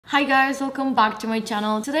Hi guys, welcome back to my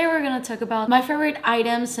channel. Today we're gonna talk about my favorite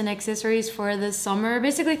items and accessories for this summer.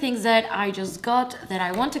 Basically things that I just got, that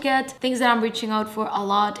I want to get, things that I'm reaching out for a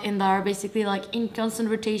lot and that are basically like in constant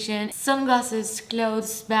rotation. Sunglasses,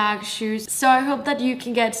 clothes, bags, shoes. So I hope that you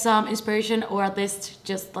can get some inspiration or at least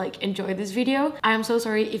just like enjoy this video. I am so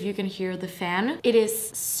sorry if you can hear the fan. It is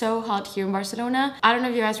so hot here in Barcelona. I don't know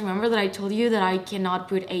if you guys remember that I told you that I cannot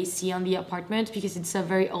put AC on the apartment because it's a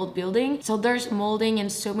very old building. So there's molding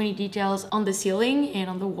and so many details on the ceiling and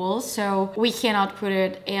on the walls, so we cannot put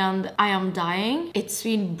it, and I am dying. It's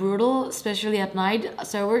been brutal, especially at night.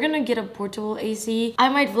 So we're gonna get a portable AC. I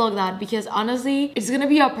might vlog that because honestly it's gonna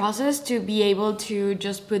be a process to be able to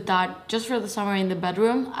just put that just for the summer in the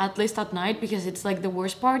bedroom, at least at night, because it's like the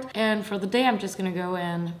worst part, and for the day I'm just gonna go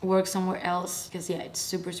and work somewhere else because yeah, it's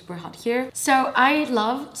super hot here. So I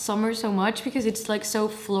love summer so much because it's like so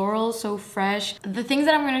floral, so fresh. The things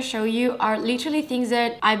that I'm gonna show you are literally things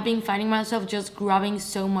that I've been finding myself just grabbing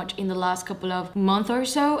so much in the last couple of months or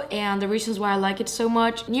so, and the reasons why I like it so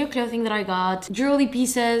much: new clothing that I got, jewelry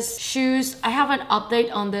pieces, shoes. I have an update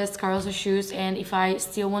on the Carosa shoes and if I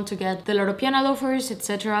still want to get the Loro Piana loafers,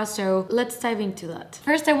 etc. So let's dive into that.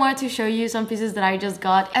 First, I wanted to show you some pieces that I just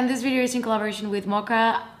got, and this video is in collaboration with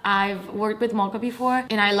Mocha. I've worked with Mocha before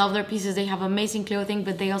and I love their pieces. They have amazing clothing,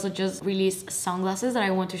 but they also just released sunglasses that I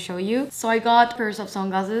want to show you. So I got pairs of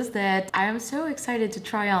sunglasses that I am so excited to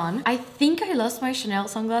try on. I think I lost my Chanel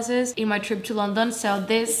sunglasses in my trip to London, so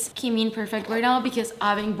this came in perfect right now because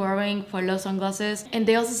I've been borrowing Polo sunglasses, and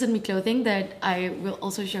they also sent me clothing that I will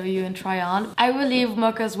also show you and try on. I will leave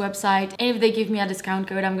Mocha's website, and if they give me a discount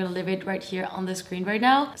code, I'm gonna leave it right here on the screen right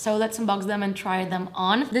now. So let's unbox them and try them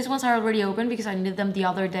on. These ones are already open because I needed them the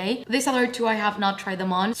other day. These other two I have not tried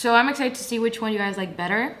them on, so I'm excited to see which one you guys like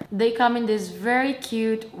better. They come in this very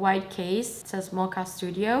cute white case. It says Mocha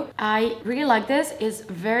Studio. I really like this. It's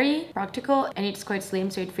very practical and it's quite slim,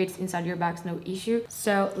 so it fits inside your bags, no issue.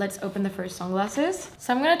 So let's open the first sunglasses.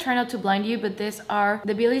 So I'm gonna try not to blind you, but these are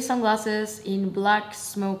the Billy sunglasses in black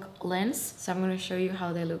smoke lens. So I'm gonna show you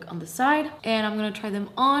how they look on the side and I'm gonna try them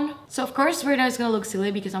on. So of course right now it's gonna look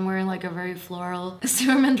silly because I'm wearing like a very floral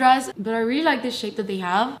Superman dress, but I really like the shape that they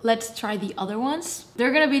have. Let's try the other ones.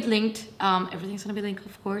 They're gonna be linked. Everything's gonna be linked,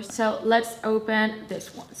 of course. So let's open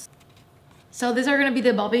this one. So these are gonna be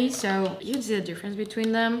the Bobby, so you can see the difference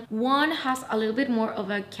between them. One has a little bit more of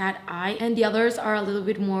a cat eye and the others are a little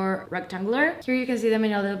bit more rectangular. Here you can see them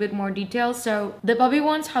in a little bit more detail. So the Bobby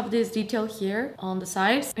ones have this detail here on the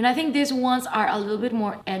sides, and I think these ones are a little bit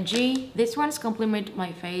more edgy. These ones complement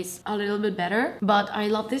my face a little bit better, but I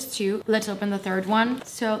love this too. Let's open the third one.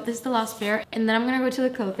 So this is the last pair, and then I'm gonna go to the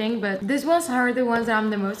clothing, but these ones are the ones that I'm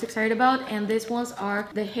the most excited about, and these ones are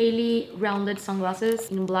the Hailey rounded sunglasses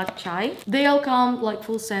in black chai. They all come like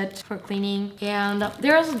full set for cleaning, and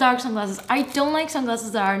they're also dark sunglasses. I don't like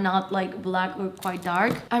sunglasses that are not like black or quite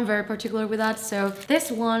dark. I'm very particular with that. So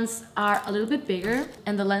these ones are a little bit bigger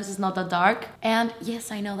and the lens is not that dark, and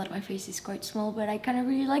yes, I know that my face is quite small, but I kind of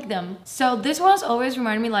really like them. So these ones always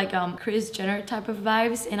remind me like Kris Jenner type of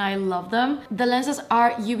vibes, and I love them. The lenses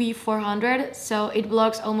are UV 400, so it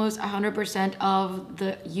blocks almost 100% of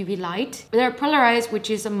the UV light. They're polarized, which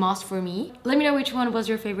is a must for me. Let me know which one was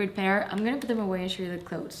your favorite pair. I'm gonna put them away and show you the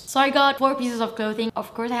clothes. So I got 4 pieces of clothing.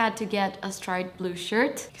 Of course I had to get a striped blue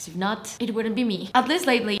shirt because if not it wouldn't be me. At least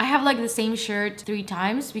lately I have like the same shirt 3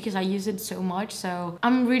 times because I use it so much, so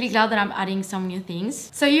I'm really glad that I'm adding some new things.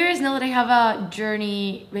 So you guys know that I have a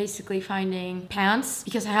journey basically finding pants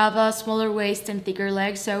because I have a smaller waist and thicker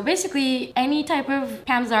legs. So basically any type of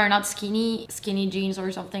pants that are not skinny jeans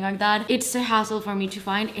or something like that, it's a hassle for me to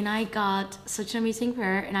find, and I got such an amazing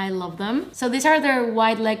pair and I love them. So these are their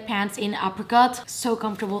wide leg pants in apricot. So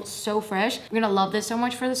comfortable, so fresh. I'm gonna love this so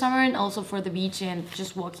much for the summer and also for the beach and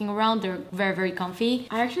just walking around. They're very comfy.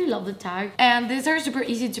 I actually love the tag, and these are super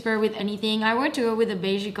easy to pair with anything. I want to go with a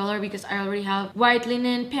beige color because I already have white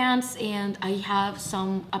linen pants and I have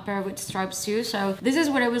a pair with stripes too. So this is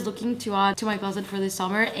what I was looking to add to my closet for this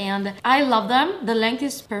summer, and I love them. The length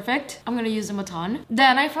is perfect. I'm gonna use them a ton.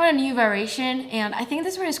 Then I found a new variation, and I think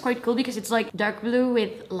this one is quite cool because it's like dark blue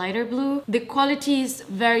with lighter blue. The quality is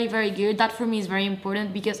very good. That for me is very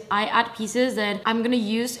important because I add pieces that I'm gonna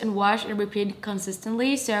use and wash and repeat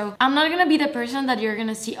consistently. So I'm not gonna be the person that you're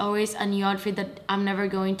gonna see always a new outfit that I'm never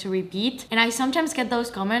going to repeat. And I sometimes get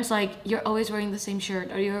those comments like, you're always wearing the same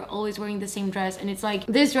shirt or you're always wearing the same dress, and it's like,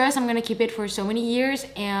 this dress I'm gonna keep it for so many years,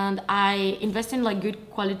 and I invest in like good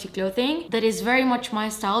quality clothing that is very much my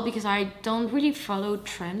style because I don't really follow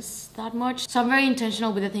trends that much. So I'm very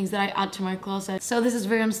intentional with the things that I add to my closet. So this is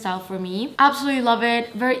very on style for me. Absolutely love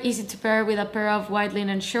it. Very easy to paired with a pair of white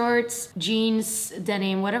linen shorts, jeans,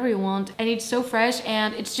 denim, whatever you want. And it's so fresh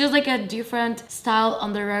and it's just like a different style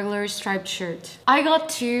on the regular striped shirt. I got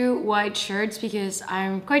 2 white shirts because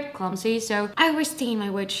I'm quite clumsy, so I always stain my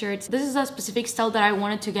white shirts. This is a specific style that I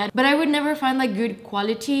wanted to get, but I would never find like good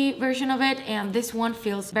quality version of it, and this one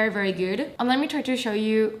feels very, very good. And let me try to show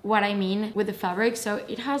you what I mean with the fabric. So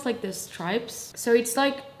it has like the stripes, so it's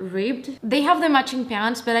like ribbed. They have the matching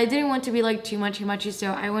pants, but I didn't want to be like too matchy,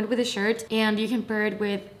 so I went with a shirt, and you can pair it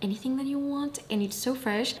with anything that you want, and it's so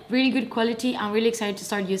fresh, really good quality. I'm really excited to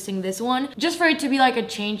start using this one, just for it to be like a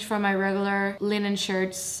change from my regular linen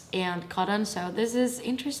shirts and cotton. So this is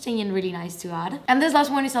interesting and really nice to add. And this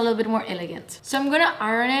last one is a little bit more elegant, so I'm gonna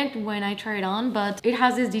iron it when I try it on, but it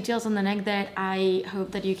has these details on the neck that I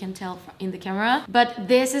hope that you can tell in the camera. But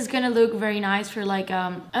this is gonna look very nice for like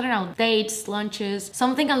I don't know, dates, lunches,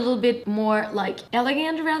 something a little bit more like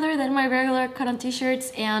elegant rather than my regular cotton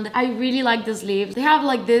t-shirts. And I really like the sleeves. They have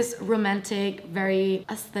like this romantic, very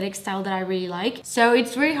aesthetic style that I really like. So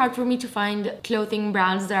it's very hard for me to find clothing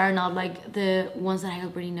brands that are not like the ones that I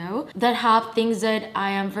already know, that have things that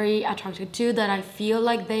I am very attracted to, that I feel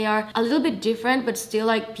like they are a little bit different but still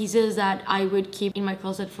like pieces that I would keep in my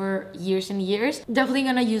closet for years and years. Definitely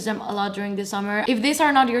gonna use them a lot during the summer. If these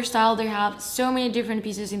are not your style, they have so many different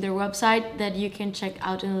pieces in their website that you can check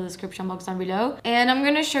out in the description box down below, and I'm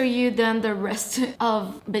gonna show you then the rest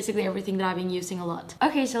of basically everything that I've been using a lot.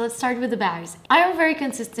 Okay, so let's start with the bags. I am very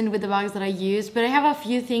consistent with the bags that I use, but I have a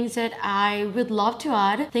few things that I would love to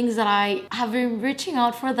add, things that I have been reaching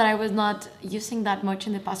out for that I was not using that much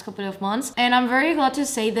in the past couple of months. And I'm very glad to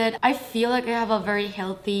say that I feel like I have a very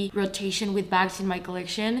healthy rotation with bags in my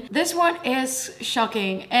collection. This one is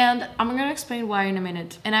shocking, and I'm gonna explain why in a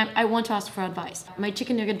minute, and I want to ask for advice. My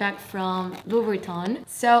chicken nugget bag from Louis Vuitton.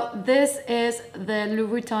 So this is the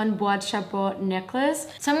Louis Vuitton Boîte Chapeau necklace.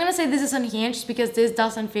 So I'm gonna say this is unhinged because this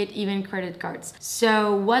doesn't fit even credit cards.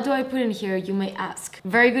 So what do I put in here, you may ask?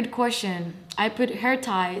 Very good question. I put hair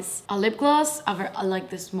ties, a lip gloss, I like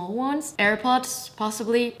the small ones, AirPods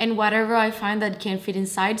possibly, and whatever I find that can fit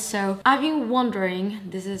inside. So I've been wondering,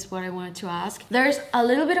 this is what I wanted to ask. There's a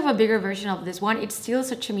little bit of a bigger version of this one. It's still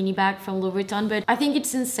such a mini bag from Louis Vuitton, but I think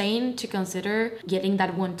it's insane to consider getting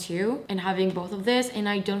that one too and having both of this, and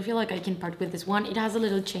I don't feel like I can part with this one. It has a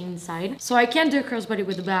little chain inside, so I can't do a crossbody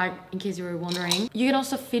with the bag, in case you were wondering. You can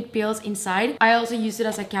also fit pills inside. I also use it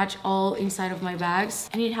as a catch-all inside of my bags,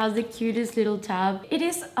 and it has the cutest little tab. It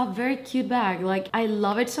is a very cute bag, like I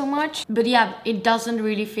love it so much. But yeah, it doesn't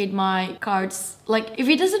really fit my cards. Like if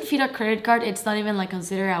it doesn't fit a credit card, it's not even like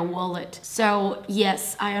considered a wallet. So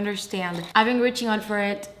yes, I understand. I've been reaching out for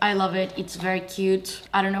it. I love it. It's very cute.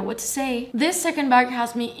 I don't know what to say. This second bag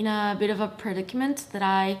has me in a bit of a predicament that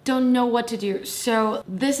I don't know what to do. So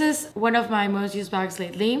this is one of my most used bags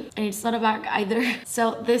lately, and it's not a bag either.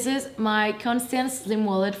 So this is my Constant Slim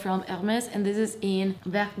wallet from Hermes, and this is in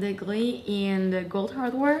Vert de Gris in the gold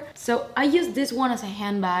hardware. So I use this one as a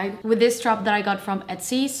handbag with this strap that I got from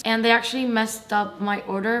Etsy, and they actually messed up my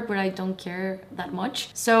order, but I don't care that much.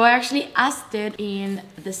 So I actually asked it in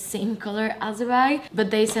the same color as the bag, but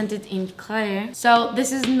they sent it in clay. So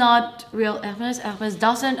this is not real Hermes. Hermes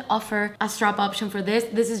doesn't offer a strap option for this.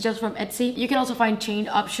 This is just from Etsy. You can also find chain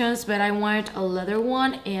options, but I wanted a leather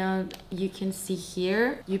one, and you can see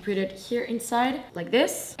here, you put it here inside like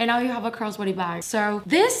this, and now you have a crossbody bag. So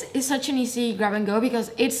this is such an easy grab and go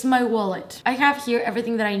because it's my wallet. I have here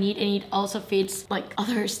everything that I need, and it also fits like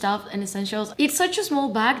other stuff and essentials. It's such a small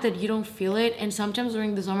bag that you don't feel it, and sometimes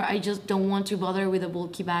during the summer I just don't want to bother with a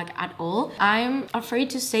bulky bag at all. I'm afraid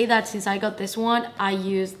to say that since I got this one, I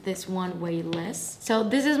use this one way less. So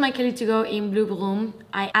this is my Kelly to go in Blue Bloom.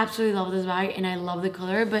 I absolutely love this bag and I love the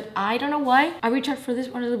color, but I don't know why I reach out for this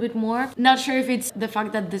one a little bit more. Not sure if it's the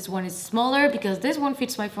fact that this one is smaller, because this one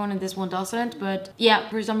fits my phone and this one doesn't, but yeah,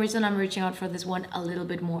 for some reason I'm reaching out for this one a little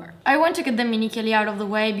bit more. I want to get the mini Kelly out of the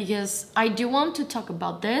way because I do want to talk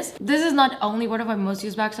about this. This is not only one of my most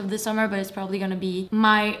used bags of this summer, but it's probably gonna be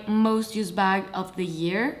my most used bag of the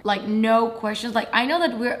year. Like no questions. Like I know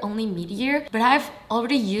that we're only mid-year, but I've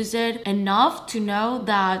already used it enough to know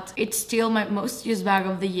that it's still my most used bag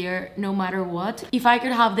of the year no matter what. If I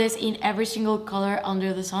could have this in every single color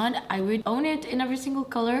under the sun, I would own it in every single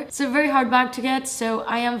color. It's a very hard bag to get, so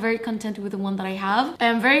I am very content with the one that I have.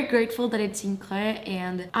 I'm very grateful that it's in clay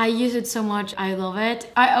and I use it so much. I love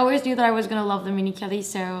it. I always knew that I was gonna love the mini Kelly,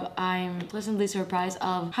 so I'm pleasantly surprised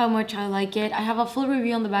of how much I like it. I have a full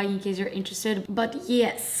review on the bag in case you're interested, but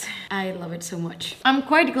yes, I love it so much. I'm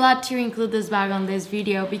quite glad to include this bag on this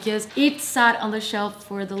video because it sat on the shelf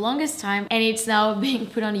for the longest time and it's now being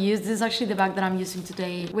put on use. This is actually the bag that I'm using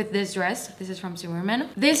today with this dress. This is from Samorga.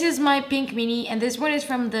 This is my pink mini and this one is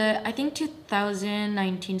from the, I think,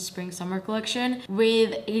 2019 spring summer collection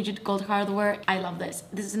with aged gold hardware. I love this.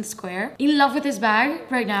 This is in square. In love with this bag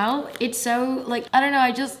right now. It's so like, I don't know,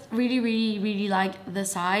 I just really like the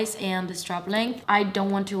size and the strap length. I don't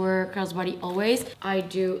want to wear crossbody always. I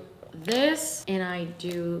do this and I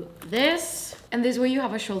do this, and this way you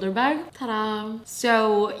have a shoulder bag. Ta-da!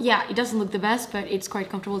 So yeah, it doesn't look the best, but it's quite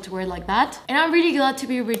comfortable to wear like that. And I'm really glad to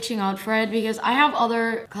be reaching out for it because I have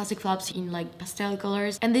other classic flaps in like pastel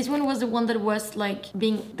colors, and this one was the one that was like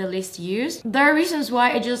being the least used. There are reasons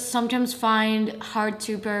why I just sometimes find hard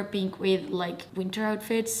to pair pink with like winter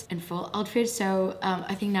outfits and fall outfits. So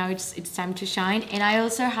I think now it's time to shine. And I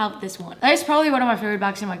also have this one. That is probably one of my favorite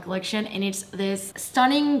bags in my collection, and it's this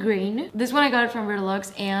stunning green. This one I got it from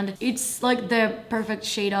Redlux, and it's like the perfect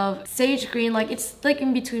shade of sage green. Like it's like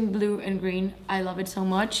in between blue and green. I love it so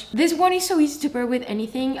much. This one is so easy to pair with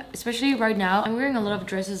anything, especially right now. I'm wearing a lot of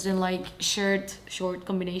dresses in like shirt short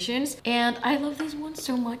combinations, and I love this one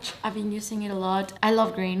so much. I've been using it a lot. I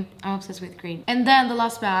love green. I'm obsessed with green. And then the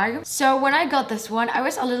last bag. So when I got this one, I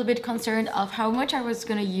was a little bit concerned of how much I was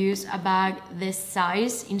gonna use a bag this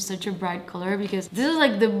size in such a bright color, because this is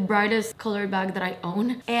like the brightest color bag that I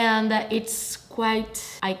own, and it's quite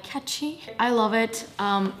eye-catchy. I love it.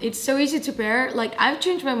 It's so easy to pair. Like I've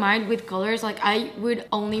changed my mind with colors. Like I would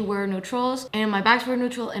only wear neutrals, and my bags were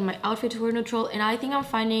neutral and my outfits were neutral, and I think I'm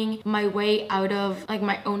finding my way out of like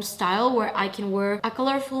my own style where I can wear a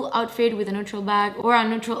colorful outfit with a neutral bag or a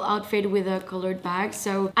neutral outfit with a colored bag.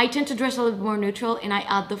 So I tend to dress a little bit more neutral and I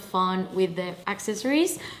add the fun with the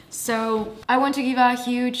accessories. So I want to give a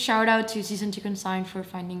huge shout out to Season 2 Consign for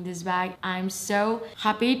finding this bag. I'm so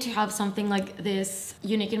happy to have something like this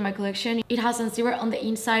unique in my collection. It has Zanzibar on the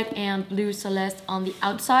inside and Blue Celeste on the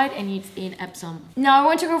outside, and it's in Epsom. Now I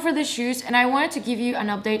want to go for the shoes, and I wanted to give you an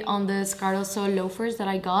update on the Scardoso loafers that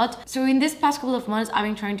I got. So in this past couple of months, I've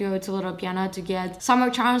been trying to go to Loro Piana to get summer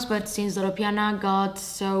charms, but since Loro Piana got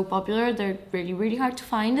so popular, they're really hard to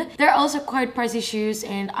find. They're also quite pricey shoes,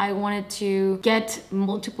 and I wanted to get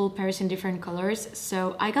multiple pairs in different colors,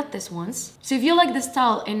 so I got this ones. So if you like the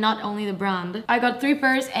style and not only the brand, I got 3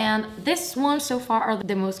 pairs, and this ones so far are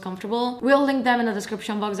the most comfortable. We'll link them in the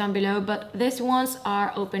description box down below, but these ones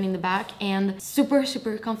are open in the back and super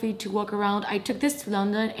comfy to walk around. I took this to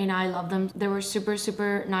London and I love them. They were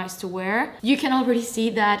super nice to wear. You can already see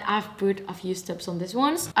that I've put a few steps on these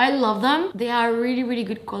ones. I love them. They are really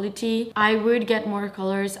good quality. I would get more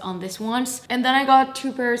colors on these ones. And then I got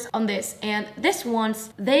 2 pairs on this, and these ones,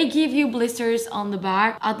 they give you blisters on the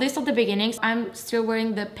back, at least at the beginnings. I'm still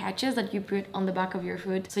wearing the patches that you put on the back of your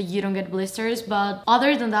foot so you don't get blisters, but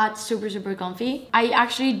other than that, super comfy. I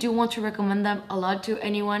actually do want to recommend them a lot to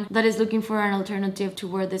anyone that is looking for an alternative to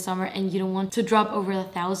wear this summer and you don't want to drop over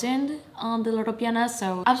 1,000 on the Loro Piana.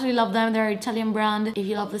 So absolutely love them. They're an Italian brand. If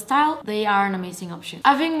you love the style, they are an amazing option.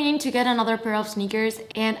 I've been meaning to get another pair of sneakers,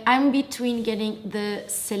 and I'm between getting the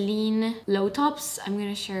Celine low tops, I'm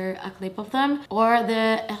gonna share a clip of them, or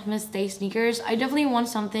the Hermes Day sneakers. I definitely want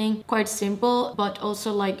something quite simple but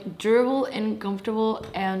also like durable and comfortable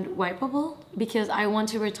and wipeable, because I want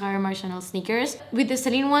to retire my Chanel sneakers. With the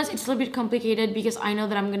Celine ones, it's a little bit complicated because I know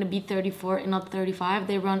that I'm gonna be 34 and not 35.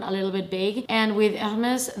 They run a little bit big, and with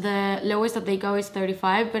Hermes, the lowest that they go is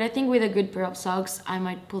 35, but I think with a good pair of socks, I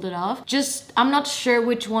might pull it off. Just, I'm not sure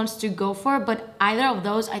which ones to go for, but either of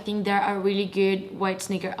those, I think they're a really good white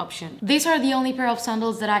sneaker option. These are the only pair of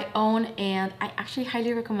sandals that I own, and I actually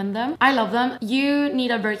highly recommend them. I love them. You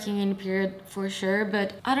need a breaking in period for sure,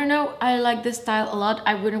 but I don't know, I like this style a lot.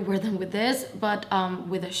 I wouldn't wear them with this, but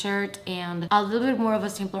with a shirt and a little bit more of a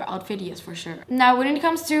simpler outfit, yes, for sure. Now, when it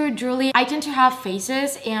comes to jewelry, I tend to have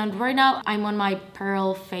faces, and right now I'm on my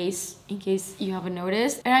pearl face, in case you haven't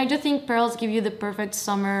noticed. And I do think pearls give you the perfect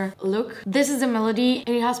summer look. This is the Melody,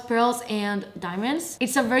 and it has pearls and diamonds.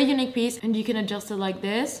 It's a very unique piece, and you can adjust it like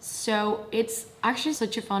this. So it's actually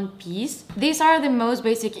such a fun piece. These are the most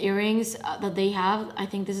basic earrings that they have. I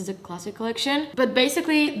think this is a classic collection. But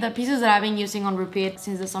basically, the pieces that I've been using on repeat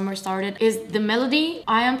since the summer started is the Melody.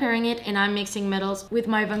 I am pairing it, and I'm mixing metals with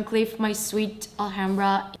my Van Cleef, my sweet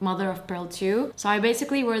Alhambra Mother of Pearl 2. So I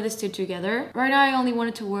basically wear these two together. Right now, I only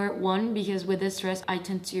wanted to wear one because with this dress, I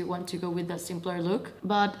tend to want to go with the simpler look.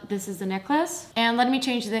 But this is the necklace. And let me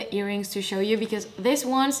change the earrings to show you, because these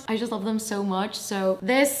ones, I just love them so much. So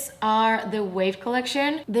these are the wave Wave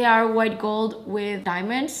collection. They are white gold with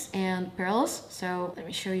diamonds and pearls. So let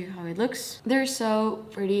me show you how it looks. They're so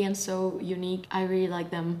pretty and so unique. I really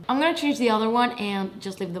like them. I'm gonna change the other one and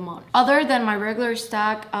just leave them on. Other than my regular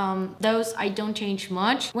stack, those I don't change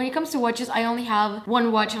much. When it comes to watches, I only have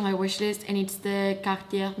one watch on my wish list, and it's the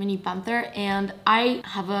Cartier Mini Panther, and I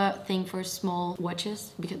have a thing for small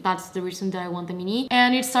watches because that's the reason that I want the mini.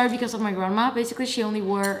 And it started because of my grandma. Basically, she only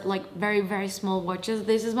wore like very small watches.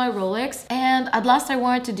 This is my Rolex, and at last I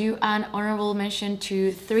wanted to do an honorable mention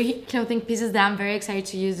to 3 clothing pieces that I'm very excited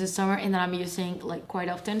to use this summer and that I'm using like quite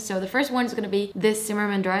often. So the first one is gonna be this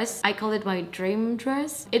Zimmermann dress. I call it my dream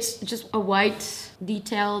dress. It's just a white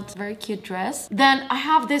detailed, very cute dress. Then I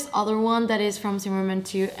have this other one that is from Zimmermann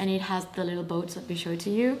too, and it has the little boats. Let me show it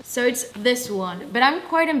to you. So it's this one, but I'm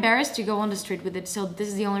quite embarrassed to go on the street with it, so this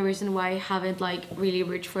is the only reason why I haven't like really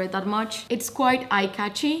reached for it that much. It's quite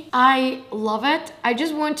eye-catchy. I love it. I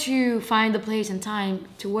just want to find the place and time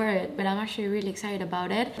to wear it, but I'm actually really excited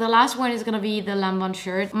about it. The last one is gonna be the Lambon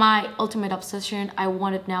shirt, my ultimate obsession. I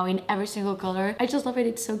want it now in every single color. I just love it.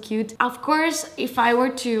 It's so cute. Of course, if I were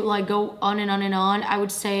to like go on and on and on, I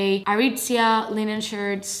would say Aritzia linen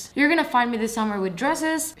shirts. You're gonna find me this summer with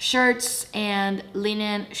dresses, shirts, and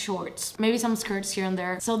linen shorts. Maybe some skirts here and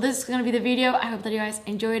there. So this is gonna be the video. I hope that you guys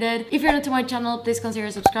enjoyed it. If you're new to my channel, please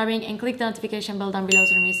consider subscribing and click the notification bell down below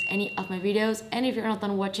so you don't miss any of my videos. And if you're not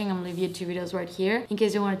done watching, I'm gonna leave you 2 videos right here in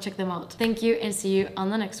case you want to check them out. Thank you and see you on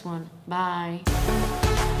the next one. Bye.